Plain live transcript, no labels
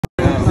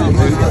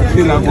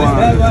still are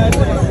going,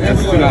 they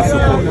still are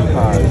support the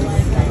cause.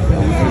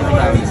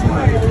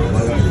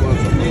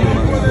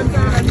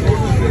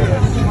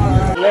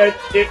 Let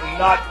it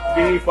not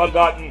be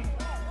forgotten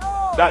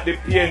that the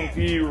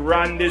PNP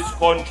ran this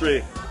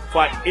country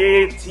for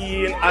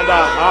 18 and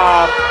a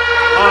half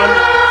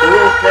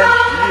unbroken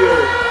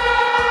years.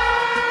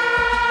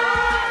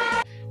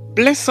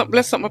 Bless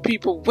up my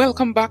people.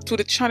 Welcome back to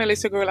the channel.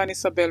 It's your girl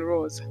Isabel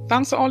Rose.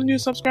 Thanks to all new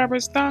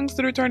subscribers. Thanks to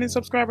the returning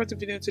subscriber to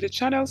be new to the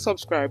channel.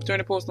 Subscribe, turn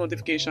the post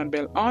notification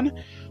bell on.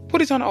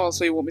 Put it on all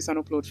so you won't miss an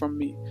upload from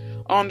me.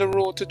 On the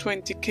road to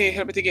 20k.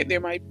 Help me to get there,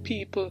 my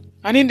people.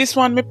 And in this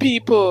one, my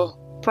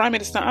people, Prime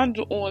Minister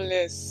Andrew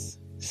Holness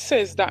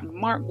says that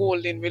Mark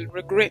Golding will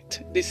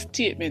regret the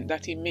statement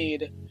that he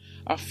made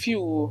a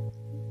few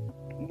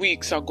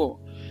weeks ago.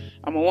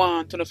 I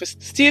want to know if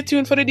stay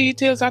tuned for the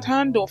details at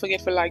hand. Don't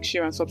forget to like,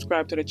 share and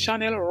subscribe to the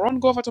channel. Run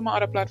go over to my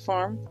other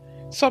platform.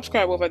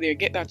 Subscribe over there.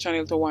 Get that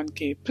channel to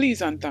 1k.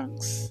 Please and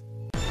thanks.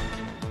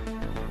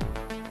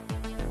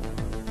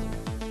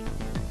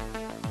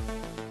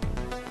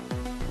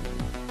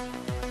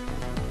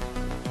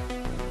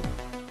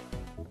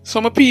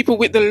 So my people,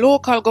 with the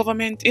local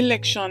government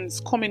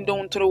elections coming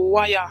down to the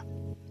wire,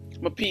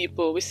 my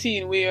people, we're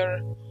seeing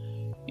where,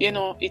 you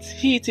know, it's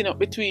heating up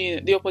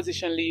between the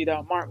opposition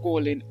leader, Mark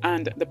Golding,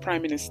 and the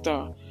Prime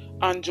Minister,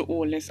 Andrew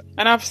Holness.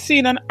 And I've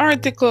seen an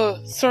article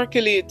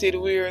circulated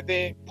where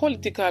the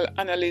political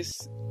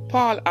analyst,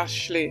 Paul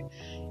Ashley,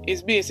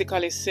 is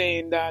basically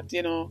saying that,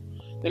 you know,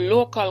 the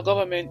local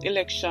government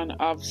election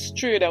have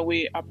strayed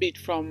away a bit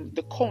from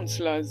the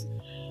councillors.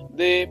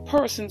 The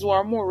persons who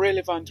are more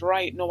relevant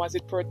right now as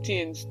it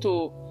pertains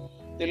to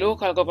the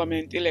local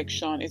government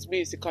election is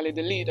basically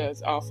the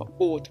leaders of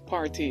both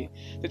parties,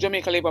 the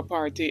Jamaica Labour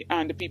Party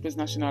and the People's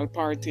National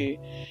Party,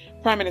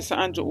 Prime Minister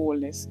Andrew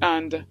Holness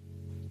and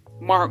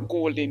Mark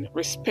Golding,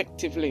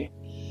 respectively.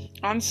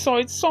 And so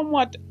it's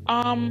somewhat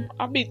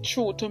a bit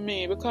true to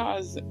me,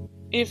 because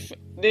if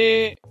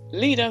the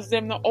leaders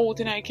them not out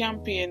in a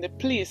campaign, the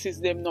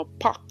places them not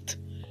packed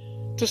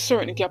to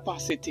certain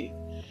capacity.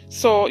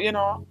 So, you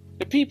know,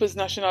 the People's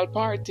National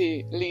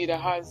Party leader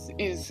has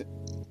his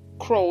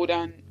crowd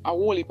and a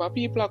whole heap of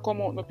people are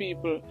come out, my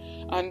people,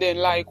 and then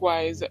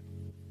likewise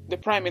the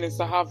Prime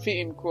Minister have for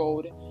him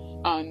crowd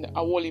and a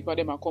whole heap of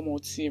them are come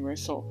out same.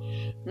 So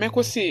make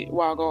us see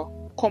what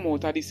go come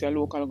out of this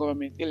local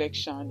government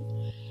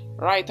election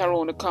right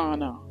around the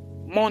corner,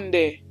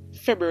 Monday,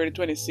 February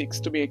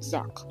 26th to be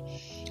exact.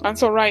 And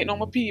so right now,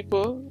 my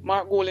people,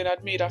 Mark Golding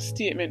had made a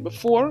statement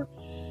before,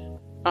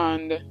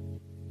 and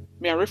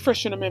me a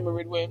refreshing the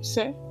memory with what he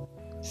said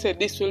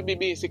this will be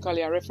basically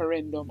a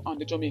referendum on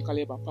the Jamaica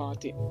Labour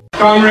Party.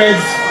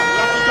 Comrades,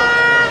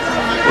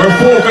 we're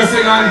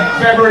focusing on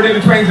February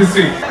the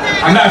 26th,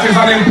 and that is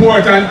an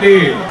important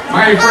day.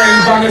 My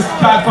friends on this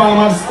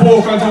platform have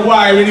spoken to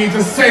why we need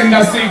to send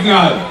a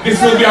signal. This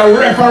will be a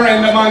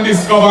referendum on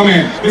this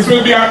government. This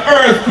will be an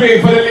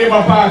earthquake for the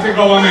Labour Party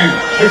government,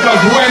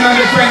 because when on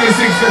the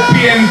 26th the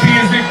PNP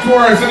is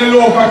victorious in the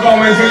local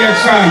government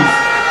elections,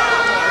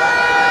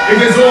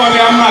 it is only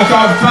a matter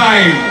of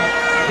time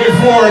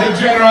before the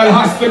general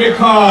has to be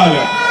called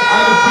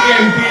and the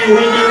PNP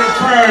will be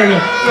returned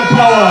to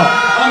power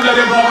under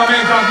the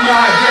government of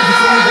Mark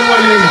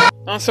Golding.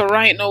 And so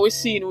right now we're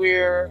seeing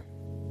where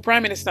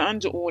Prime Minister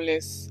Andrew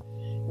Holness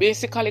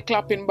basically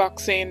clapping back,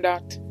 saying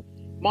that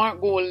Mark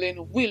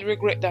Golding will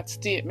regret that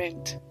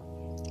statement.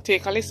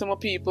 Take a listen, my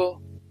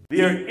people.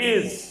 There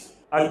is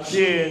a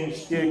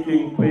change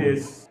taking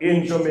place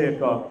in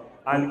Jamaica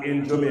and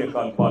in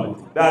Jamaican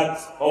politics.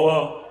 That's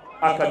our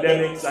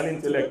academics and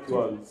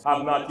intellectuals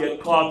have not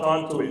yet caught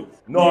on to it,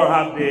 nor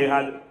have they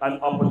had an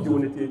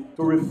opportunity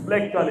to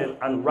reflect on it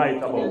and write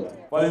about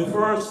it. For the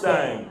first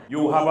time,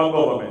 you have a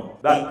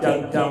government that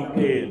can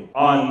campaign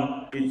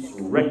on its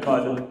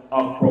record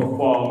of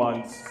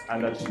performance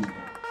and achievement.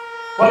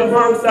 For the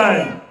first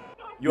time,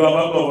 you have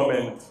a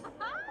government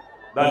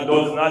that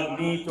does not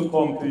need to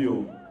come to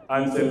you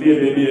and say,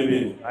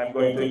 baby, I'm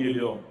going to give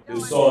you the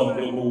sun,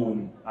 the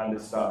moon, and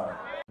the star.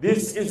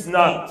 This is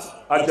not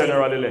a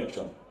general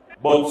election.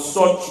 But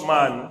such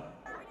man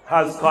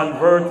has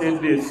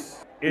converted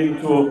this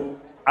into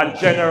a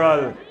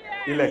general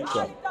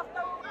election.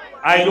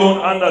 I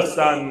don't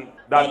understand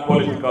that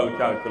political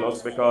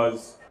calculus,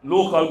 because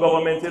local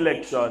government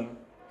election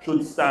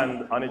should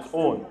stand on its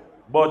own.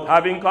 But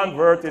having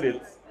converted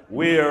it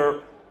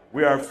where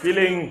we are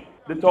filling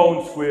the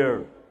town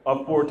square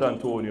of Port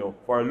Antonio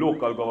for a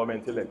local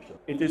government election,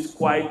 it is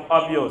quite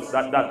obvious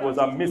that that was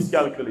a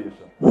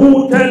miscalculation.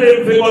 Who tell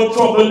him they got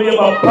trouble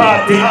Labour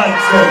Party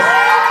answers?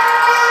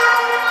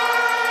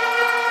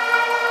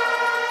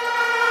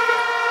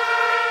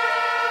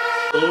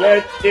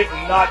 Let it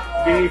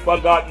not be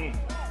forgotten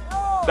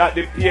that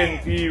the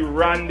PNP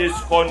ran this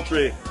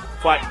country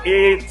for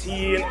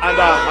 18 and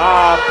a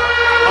half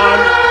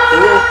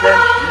unbroken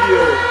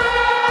years.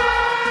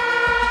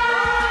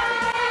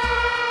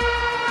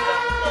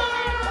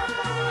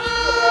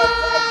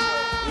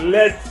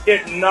 Let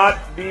it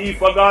not be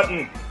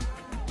forgotten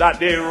that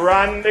they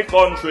ran the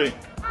country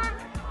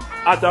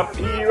at a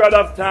period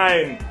of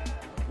time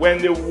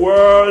when the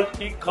world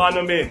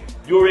economy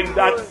during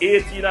that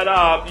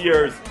 18.5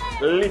 years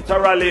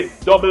literally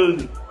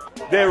doubled.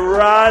 They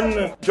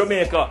ran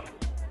Jamaica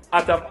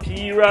at a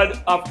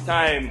period of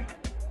time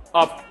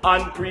of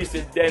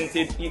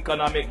unprecedented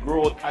economic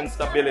growth and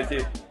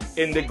stability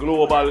in the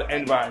global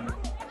environment.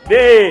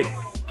 They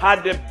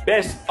had the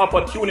best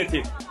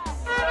opportunity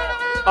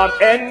of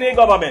any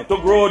government to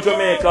grow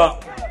Jamaica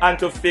and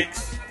to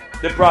fix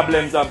the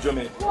problems of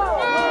Jamaica.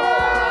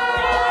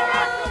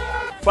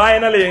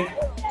 Finally,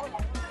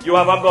 you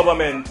have a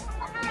government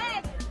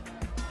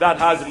that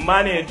has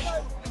managed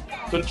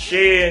to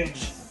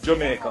change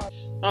Jamaica.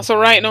 And so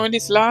right now in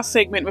this last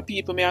segment, my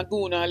people, may I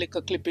go now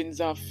little clippings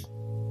of,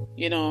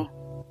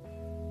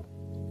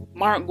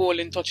 Mark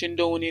Golding touching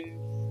down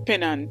in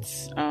Pennant,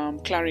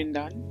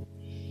 Clarendon,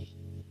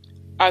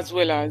 as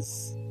well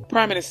as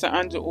Prime Minister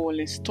Andrew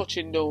Holness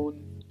touching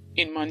down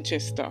in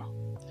Manchester. I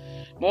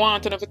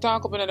want to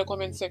talk about in the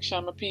comment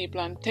section, my people,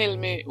 and tell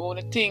me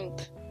what you think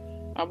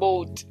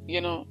about,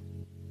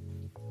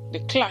 the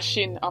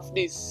clashing of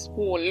this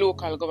whole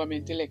local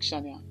government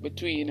election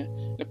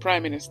between the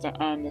Prime Minister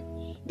and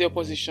the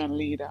opposition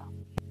leader.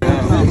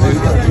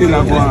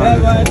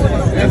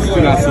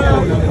 Still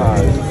support the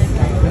cause.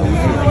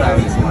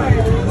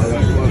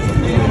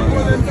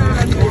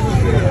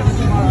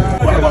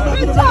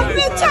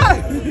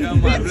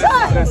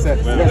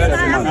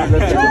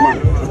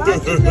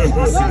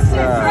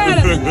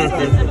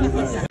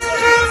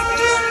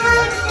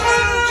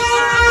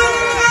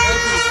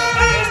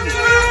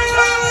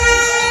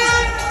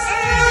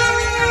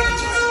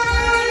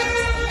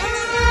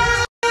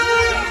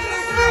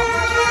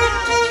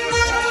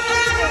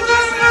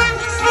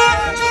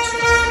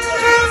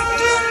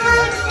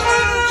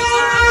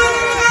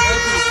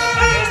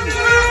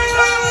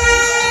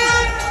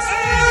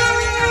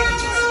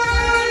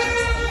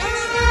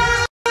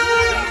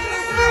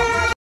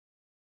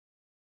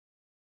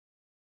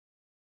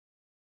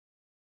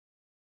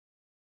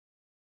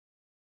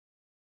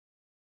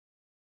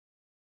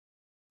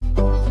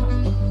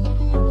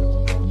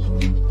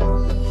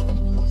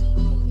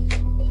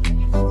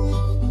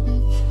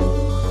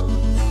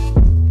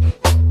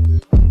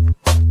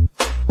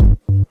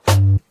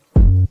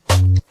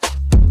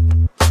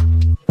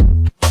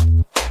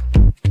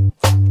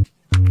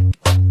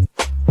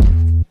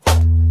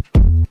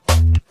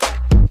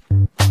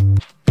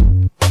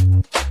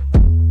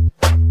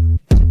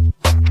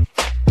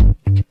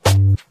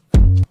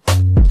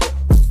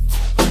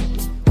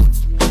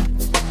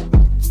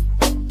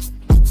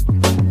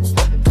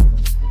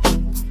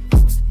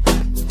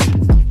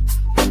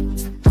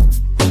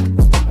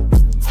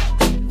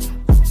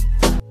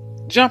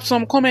 Drop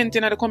some comment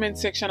in the comment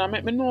section and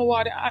let me know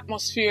what the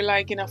atmosphere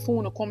like in a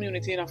phone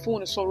community, in a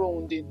phone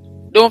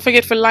surrounding. Don't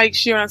forget to like,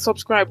 share and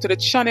subscribe to the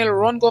channel.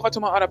 Run go over to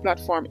my other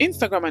platform,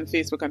 Instagram and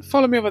Facebook, and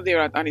follow me over there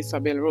at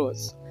Isabel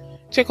Rose.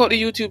 Check out the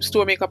YouTube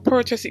store, make a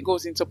purchase, it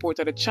goes in support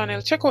of the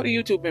channel. Check out the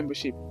YouTube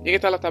membership. You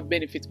get a lot of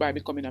benefits by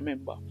becoming a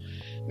member.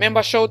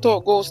 Member shout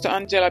out goes to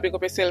Angela, big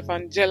up yourself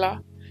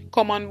Angela.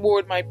 Come on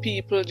board my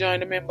people, join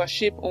the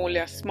membership, only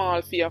a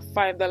small fee of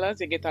 $5.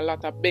 You get a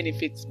lot of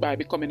benefits by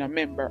becoming a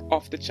member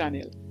of the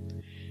channel.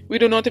 We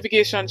do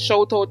notifications,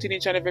 shout out in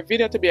each and every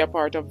video to be a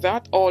part of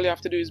that. All you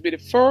have to do is be the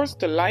first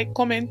to like,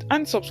 comment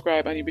and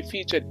subscribe and you'll be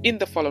featured in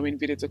the following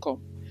video to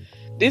come.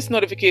 This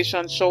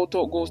notification shout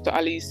out goes to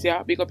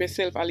Alicia. Big up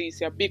yourself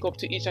Alicia. Big up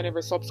to each and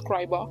every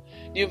subscriber.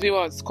 New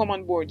viewers, come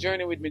on board,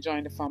 journey with me,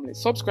 join the family.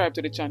 Subscribe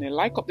to the channel,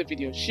 like up the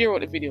videos, share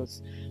out the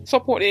videos.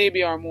 Support the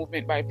ABR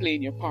movement by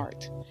playing your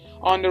part.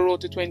 On the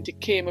road to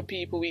 20k, my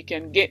people, we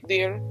can get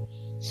there.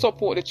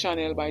 Support the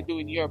channel by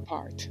doing your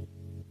part.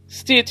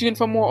 Stay tuned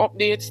for more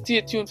updates.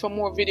 Stay tuned for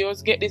more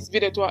videos. Get this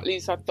video to at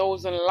least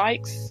 1,000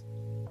 likes.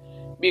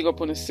 Big up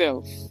on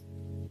yourself.